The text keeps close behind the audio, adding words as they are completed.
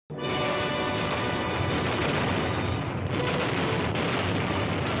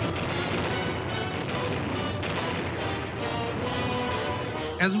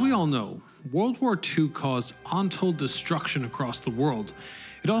As we all know, World War II caused untold destruction across the world.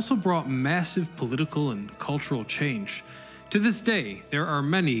 It also brought massive political and cultural change. To this day, there are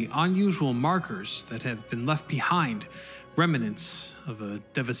many unusual markers that have been left behind, remnants of a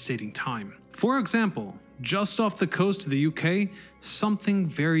devastating time. For example, just off the coast of the UK, something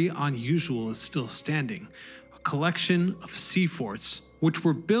very unusual is still standing: a collection of sea forts, which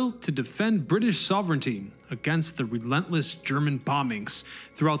were built to defend British sovereignty against the relentless German bombings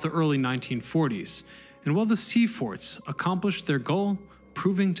throughout the early 1940s. And while the sea forts accomplished their goal,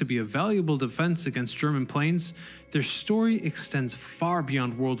 proving to be a valuable defense against German planes, their story extends far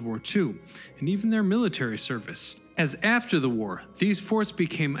beyond World War II and even their military service. As after the war, these forts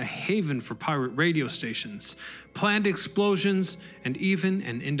became a haven for pirate radio stations, planned explosions, and even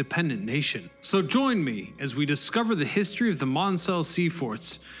an independent nation. So join me as we discover the history of the Monsell Sea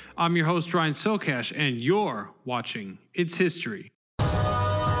Forts. I'm your host Ryan Socash, and you're watching It's History.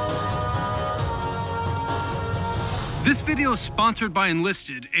 This video is sponsored by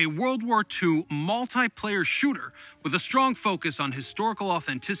Enlisted, a World War II multiplayer shooter with a strong focus on historical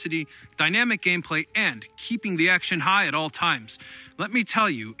authenticity, dynamic gameplay, and keeping the action high at all times. Let me tell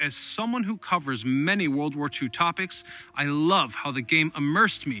you, as someone who covers many World War II topics, I love how the game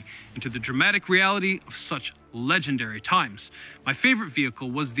immersed me into the dramatic reality of such legendary times. My favorite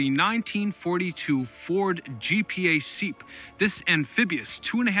vehicle was the 1942 Ford GPA Seep. This amphibious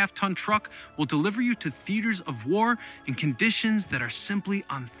 2.5-ton truck will deliver you to theaters of war in conditions that are simply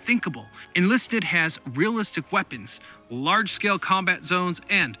unthinkable. Enlisted has realistic weapons, large-scale combat zones,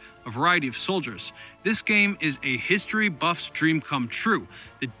 and a variety of soldiers. This game is a history buff's dream come true.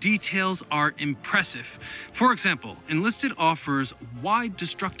 The details are impressive. For example, Enlisted offers wide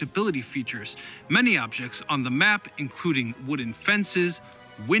destructibility features. Many objects on the map, including wooden fences,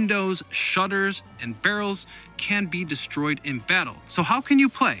 windows, shutters, and barrels, can be destroyed in battle. So how can you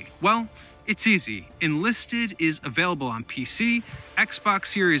play? Well, it's easy. Enlisted is available on PC, Xbox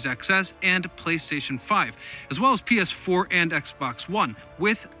Series XS, and PlayStation 5, as well as PS4 and Xbox One,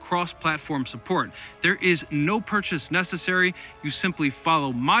 with cross-platform support. There is no purchase necessary. You simply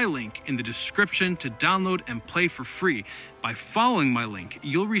follow my link in the description to download and play for free. By following my link,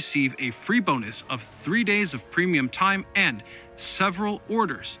 you'll receive a free bonus of 3 days of premium time and several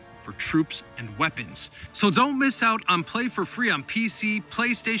orders for troops and weapons. So don't miss out on play for free on PC,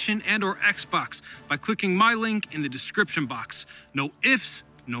 PlayStation, and or Xbox by clicking my link in the description box. No ifs,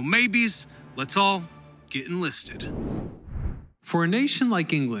 no maybes, let's all get enlisted. For a nation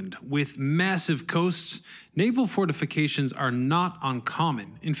like England, with massive coasts, naval fortifications are not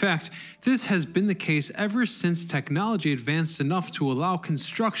uncommon. In fact, this has been the case ever since technology advanced enough to allow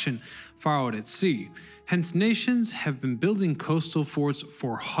construction far out at sea. Hence, nations have been building coastal forts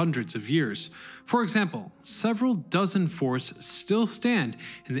for hundreds of years. For example, several dozen forts still stand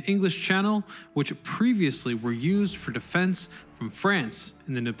in the English Channel, which previously were used for defense from France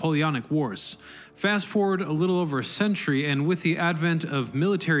in the Napoleonic Wars. Fast forward a little over a century, and with the advent of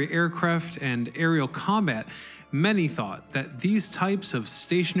military aircraft and aerial combat, many thought that these types of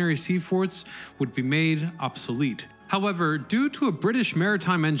stationary sea forts would be made obsolete. However, due to a British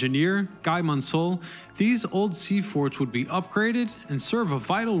maritime engineer, Guy Monsell, these old sea forts would be upgraded and serve a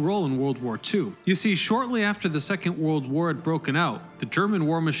vital role in World War II. You see, shortly after the Second World War had broken out, the German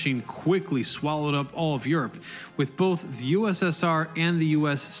war machine quickly swallowed up all of Europe, with both the USSR and the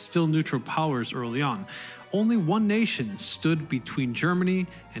US still neutral powers early on. Only one nation stood between Germany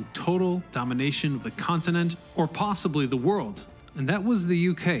and total domination of the continent, or possibly the world, and that was the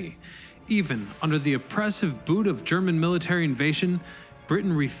UK. Even under the oppressive boot of German military invasion,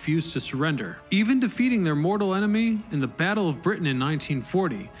 Britain refused to surrender, even defeating their mortal enemy in the Battle of Britain in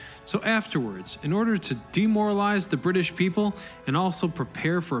 1940. So afterwards, in order to demoralize the British people and also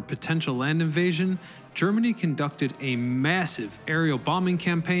prepare for a potential land invasion, Germany conducted a massive aerial bombing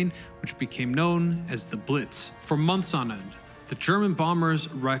campaign which became known as the Blitz. For months on end, the German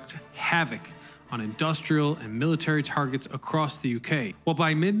bombers wreaked havoc on industrial and military targets across the UK. Well,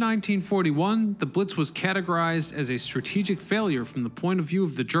 by mid-1941, the Blitz was categorized as a strategic failure from the point of view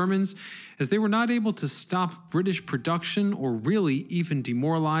of the Germans, as they were not able to stop British production or really even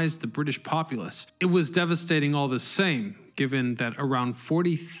demoralize the British populace. It was devastating all the same, given that around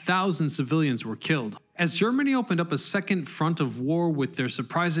 40,000 civilians were killed. As Germany opened up a second front of war with their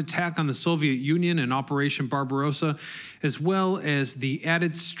surprise attack on the Soviet Union and Operation Barbarossa, as well as the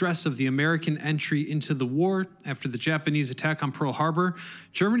added stress of the American entry into the war after the Japanese attack on Pearl Harbor,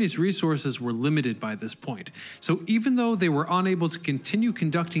 Germany's resources were limited by this point. So even though they were unable to continue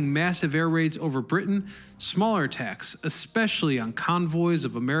conducting massive air raids over Britain, smaller attacks, especially on convoys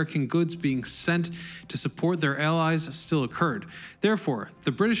of American goods being sent to support their allies, still occurred. Therefore,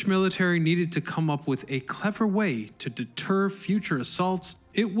 the British military needed to come up with a clever way to deter future assaults.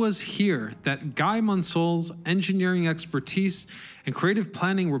 It was here that Guy Monceau's engineering expertise and creative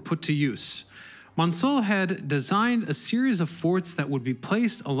planning were put to use. Monceau had designed a series of forts that would be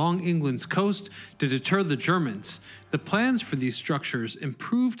placed along England's coast to deter the Germans. The plans for these structures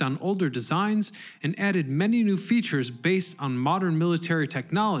improved on older designs and added many new features based on modern military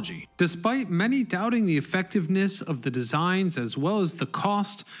technology. Despite many doubting the effectiveness of the designs as well as the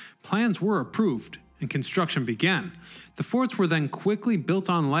cost, plans were approved and construction began. The forts were then quickly built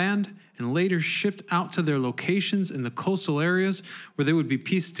on land and later shipped out to their locations in the coastal areas where they would be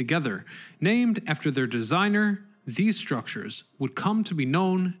pieced together. Named after their designer, these structures would come to be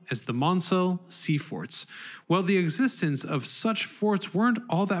known as the Monceau Sea Forts. While the existence of such forts weren't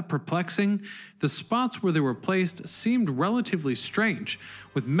all that perplexing, the spots where they were placed seemed relatively strange,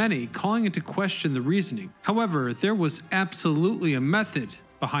 with many calling into question the reasoning. However, there was absolutely a method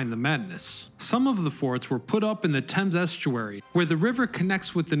behind the madness. Some of the forts were put up in the Thames estuary, where the river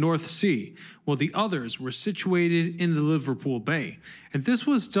connects with the North Sea, while the others were situated in the Liverpool Bay. And this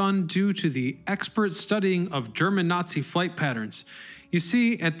was done due to the expert studying of German Nazi flight patterns. You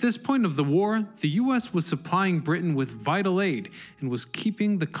see, at this point of the war, the US was supplying Britain with vital aid and was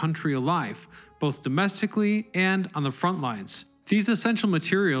keeping the country alive, both domestically and on the front lines. These essential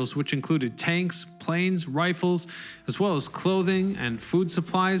materials, which included tanks, planes, rifles, as well as clothing and food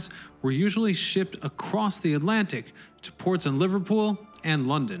supplies, were usually shipped across the Atlantic to ports in Liverpool and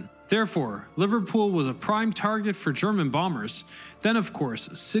London. Therefore, Liverpool was a prime target for German bombers. Then, of course,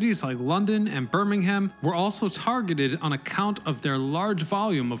 cities like London and Birmingham were also targeted on account of their large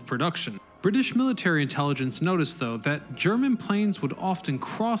volume of production. British military intelligence noticed, though, that German planes would often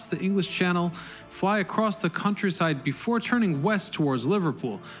cross the English Channel, fly across the countryside before turning west towards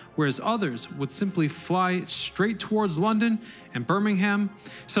Liverpool, whereas others would simply fly straight towards London and Birmingham.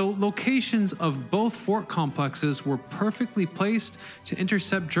 So locations of both fort complexes were perfectly placed to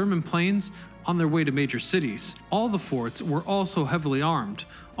intercept German planes on their way to major cities. All the forts were also heavily armed,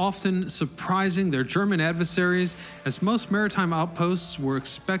 often surprising their German adversaries, as most maritime outposts were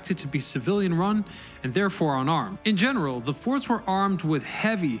expected to be civilian-run and therefore unarmed. In general, the forts were armed with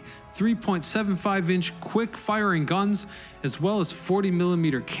heavy 3.75-inch quick-firing guns as well as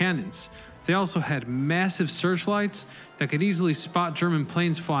 40mm cannons. They also had massive searchlights that could easily spot German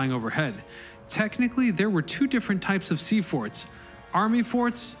planes flying overhead. Technically, there were two different types of sea forts: army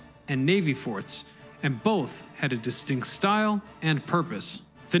forts and navy forts, and both had a distinct style and purpose.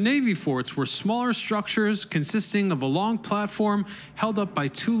 The navy forts were smaller structures consisting of a long platform held up by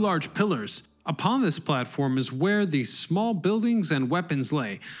two large pillars. Upon this platform is where the small buildings and weapons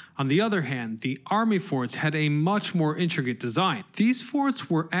lay. On the other hand, the army forts had a much more intricate design. These forts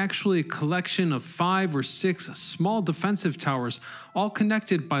were actually a collection of 5 or 6 small defensive towers, all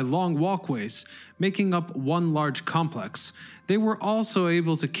connected by long walkways, making up one large complex. They were also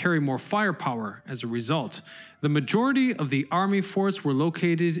able to carry more firepower as a result. The majority of the army forts were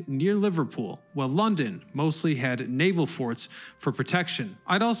located near Liverpool, while London mostly had naval forts for protection.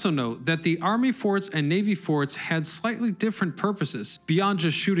 I'd also note that the army forts and navy forts had slightly different purposes beyond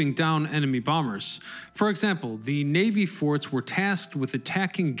just shooting down enemy bombers. For example, the navy forts were tasked with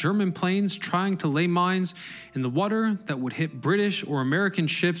attacking German planes trying to lay mines in the water that would hit British or American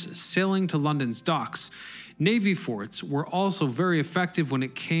ships sailing to London's docks. Navy forts were also very effective when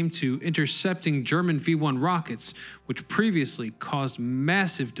it came to intercepting German V-1 rockets, which previously caused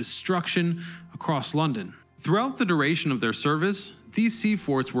massive destruction across London. Throughout the duration of their service, these sea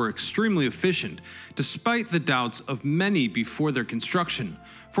forts were extremely efficient, despite the doubts of many before their construction.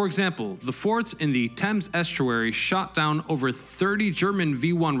 For example, the forts in the Thames estuary shot down over 30 German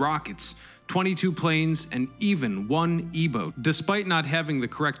V-1 rockets, 22 planes, and even one E-boat, despite not having the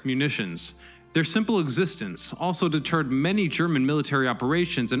correct munitions. Their simple existence also deterred many German military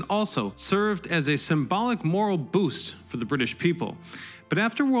operations and also served as a symbolic moral boost for the British people. But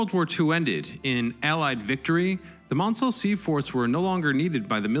after World War II ended in Allied victory, the Monceau sea forts were no longer needed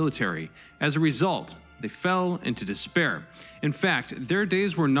by the military. As a result, they fell into despair. In fact, their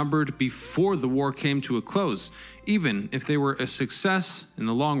days were numbered before the war came to a close, even if they were a success in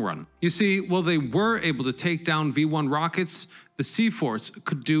the long run. You see, while they were able to take down V-1 rockets, the C-forts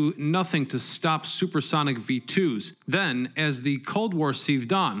could do nothing to stop supersonic V-2s. Then, as the Cold War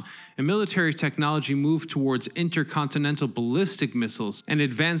seethed on, and military technology moved towards intercontinental ballistic missiles and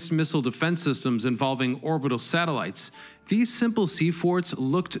advanced missile defense systems involving orbital satellites, these simple C-forts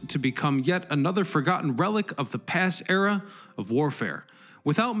looked to become yet another forgotten relic of the past era of warfare.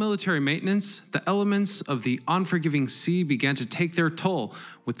 Without military maintenance, the elements of the unforgiving sea began to take their toll,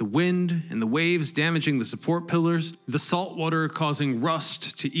 with the wind and the waves damaging the support pillars, the salt water causing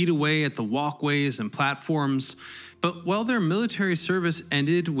rust to eat away at the walkways and platforms. But while their military service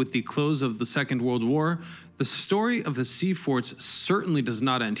ended with the close of the Second World War, the story of the sea forts certainly does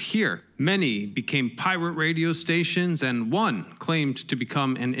not end here. Many became pirate radio stations, and one claimed to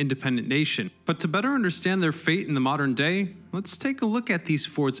become an independent nation. But to better understand their fate in the modern day, let's take a look at these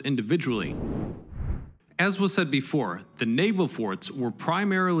forts individually. As was said before, the naval forts were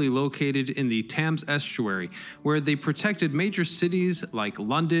primarily located in the Thames estuary, where they protected major cities like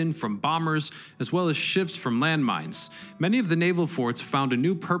London from bombers, as well as ships from landmines. Many of the naval forts found a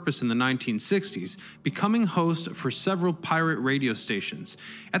new purpose in the 1960s, becoming host for several pirate radio stations.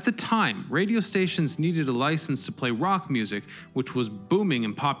 At the time, radio stations needed a license to play rock music, which was booming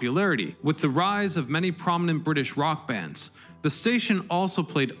in popularity, with the rise of many prominent British rock bands. The station also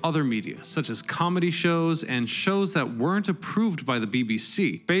played other media, such as comedy shows and shows that weren't approved by the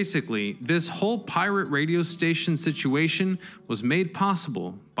BBC. Basically, this whole pirate radio station situation was made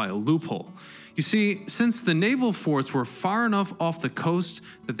possible by a loophole. You see, since the naval forts were far enough off the coast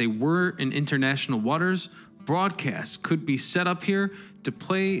that they were in international waters, broadcasts could be set up here to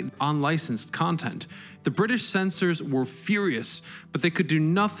play unlicensed content. The British censors were furious, but they could do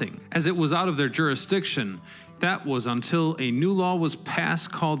nothing, as it was out of their jurisdiction. That was until a new law was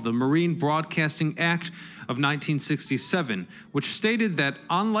passed called the Marine Broadcasting Act of 1967, which stated that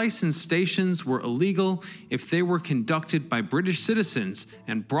unlicensed stations were illegal if they were conducted by British citizens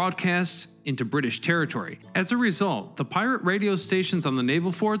and broadcast into British territory. As a result, the pirate radio stations on the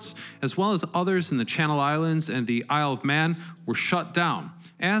naval forts, as well as others in the Channel Islands and the Isle of Man, were shut down.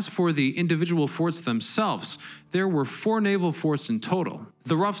 As for the individual forts themselves, there were 4 naval forts in total: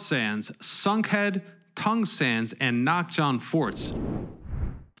 the Rough Sands, Sunkhead, Tongue Sands, and Knockjohn forts.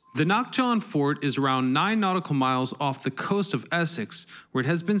 The Knockjohn Fort is around 9 nautical miles off the coast of Essex, where it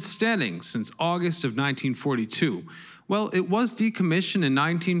has been standing since August of 1942. Well, it was decommissioned in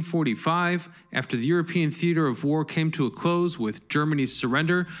 1945 after the European theater of war came to a close with Germany's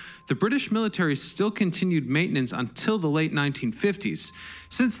surrender. The British military still continued maintenance until the late 1950s.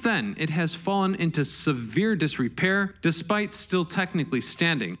 Since then, it has fallen into severe disrepair, despite still technically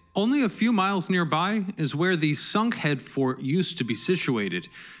standing. Only a few miles nearby is where the Sunkhead Fort used to be situated,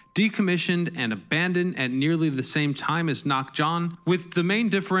 decommissioned and abandoned at nearly the same time as Knockjohn, with the main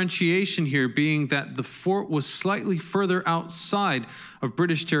differentiation here being that the fort was slightly further outside of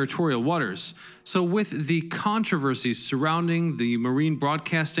British territorial waters. So with the controversies surrounding the Marine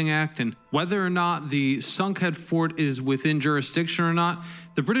Broadcasting Act and whether or not the Sunkhead Fort is within jurisdiction or not,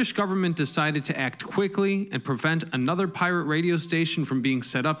 the British government decided to act quickly and prevent another pirate radio station from being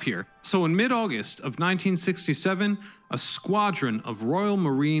set up here. So in mid-August of 1967, a squadron of Royal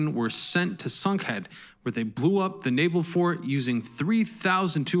Marine were sent to Sunkhead, where they blew up the naval fort using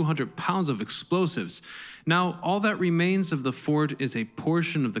 3,200 pounds of explosives. Now, all that remains of the fort is a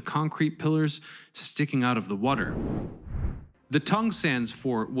portion of the concrete pillars sticking out of the water. The Tongue Sands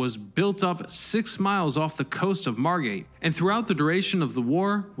Fort was built up 6 miles off the coast of Margate, and throughout the duration of the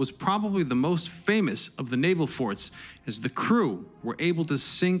war was probably the most famous of the naval forts, as the crew were able to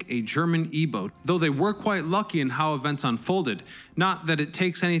sink a German E-boat, though they were quite lucky in how events unfolded, not that it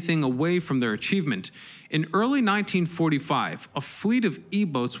takes anything away from their achievement. In early 1945, a fleet of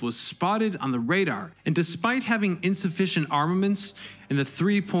E-boats was spotted on the radar, and despite having insufficient armaments and the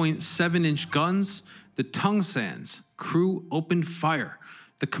 3.7-inch guns, the Tongue Sands crew opened fire.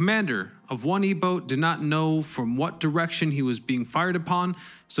 The commander of one E-boat did not know from what direction he was being fired upon,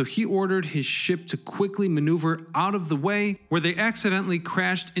 so he ordered his ship to quickly maneuver out of the way, where they accidentally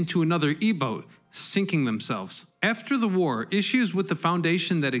crashed into another E-boat, sinking themselves. After the war, issues with the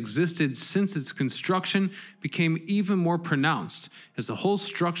foundation that existed since its construction became even more pronounced, as the whole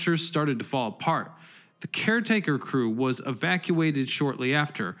structure started to fall apart. The caretaker crew was evacuated shortly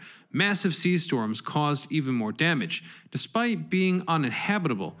after. Massive sea storms caused even more damage. Despite being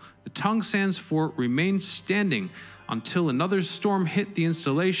uninhabitable, the Tongue Sands Fort remained standing until another storm hit the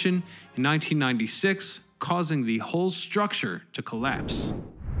installation in 1996, causing the whole structure to collapse.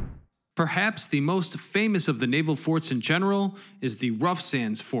 Perhaps the most famous of the naval forts in general is the Rough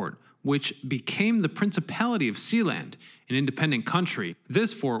Sands Fort, which became the Principality of Sealand, an independent country.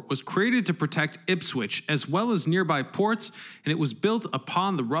 This fort was created to protect Ipswich as well as nearby ports, and it was built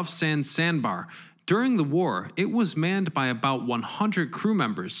upon the Rough Sands sandbar. During the war, it was manned by about 100 crew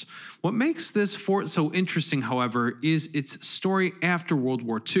members. What makes this fort so interesting, however, is its story after World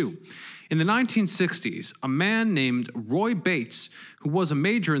War II. In the 1960s, a man named Roy Bates, who was a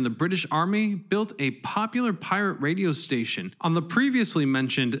major in the British Army, built a popular pirate radio station on the previously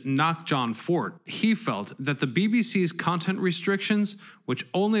mentioned Knockjohn Fort. He felt that the BBC's content restrictions, which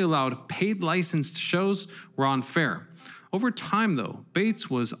only allowed paid licensed shows, were unfair. Over time, though, Bates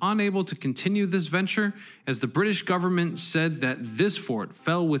was unable to continue this venture as the British government said that this fort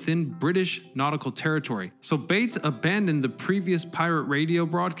fell within British nautical territory. So Bates abandoned the previous pirate radio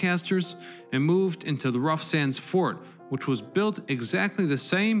broadcasters and moved into the Rough Sands Fort, which was built exactly the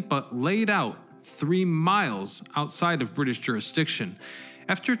same but laid out 3 miles outside of British jurisdiction.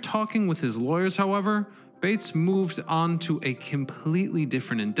 After talking with his lawyers, however, Bates moved on to a completely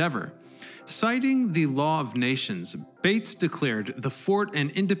different endeavor. Citing the Law of Nations, Bates declared the fort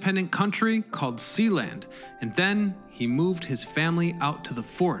an independent country called Sealand, and then he moved his family out to the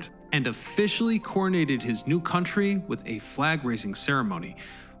fort and officially coronated his new country with a flag-raising ceremony,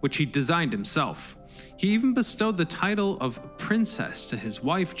 which he designed himself. He even bestowed the title of princess to his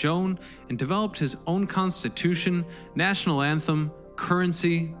wife Joan and developed his own constitution, national anthem,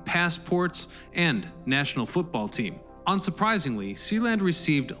 currency, passports, and national football team. Unsurprisingly, Sealand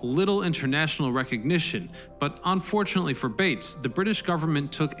received little international recognition, but unfortunately for Bates, the British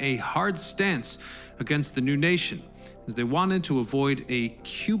government took a hard stance against the new nation, as they wanted to avoid a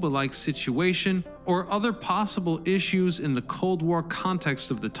Cuba-like situation or other possible issues in the Cold War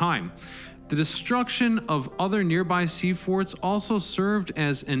context of the time. The destruction of other nearby sea forts also served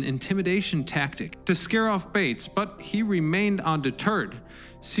as an intimidation tactic to scare off Bates, but he remained undeterred.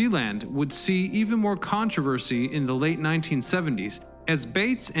 Sealand would see even more controversy in the late 1970s, as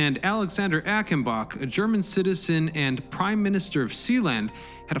Bates and Alexander Achenbach, a German citizen and Prime Minister of Sealand,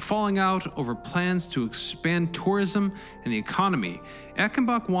 had a falling out over plans to expand tourism and the economy.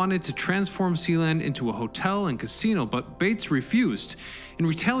 Achenbach wanted to transform Sealand into a hotel and casino, but Bates refused. In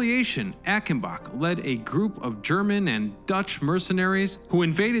retaliation, Achenbach led a group of German and Dutch mercenaries who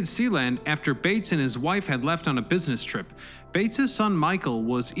invaded Sealand after Bates and his wife had left on a business trip. Bates' son Michael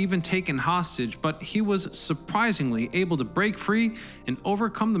was even taken hostage, but he was surprisingly able to break free and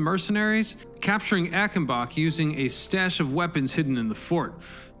overcome the mercenaries, capturing Achenbach using a stash of weapons hidden in the fort.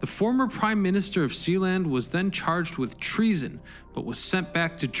 The former Prime Minister of Sealand was then charged with treason, but was sent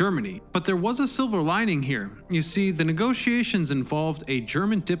back to Germany. But there was a silver lining here. You see, the negotiations involved a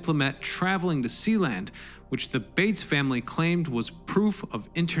German diplomat traveling to Sealand, which the Bates family claimed was proof of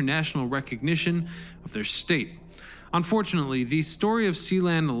international recognition of their state. Unfortunately, the story of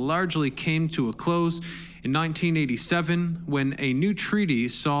Sealand largely came to a close in 1987 when a new treaty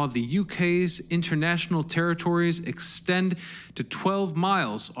saw the UK's international territories extend to 12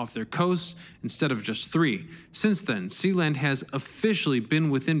 miles off their coast instead of just 3. Since then, Sealand has officially been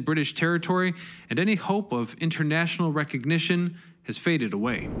within British territory, and any hope of international recognition has faded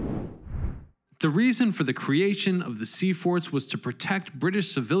away. The reason for the creation of the sea forts was to protect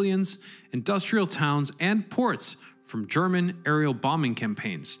British civilians, industrial towns, and ports from German aerial bombing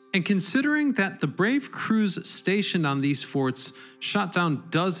campaigns. And considering that the brave crews stationed on these forts shot down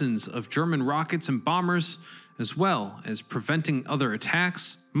dozens of German rockets and bombers, as well as preventing other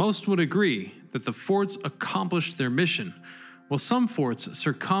attacks, most would agree that the forts accomplished their mission. While some forts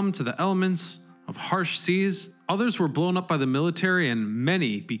succumbed to the elements of harsh seas, others were blown up by the military, and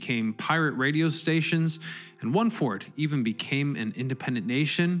many became pirate radio stations, and one fort even became an independent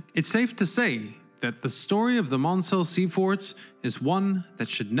nation. It's safe to say that the story of the Monsell Sea Forts is one that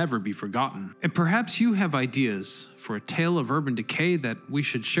should never be forgotten. And perhaps you have ideas for a tale of urban decay that we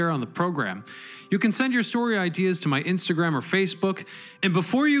should share on the program. You can send your story ideas to my Instagram or Facebook. And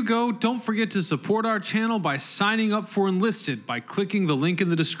before you go, don't forget to support our channel by signing up for Enlisted by clicking the link in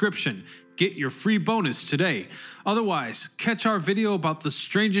the description. Get your free bonus today. Otherwise, catch our video about the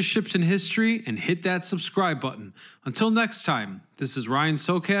strangest ships in history and hit that subscribe button. Until next time, this is Ryan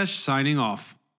Socash signing off.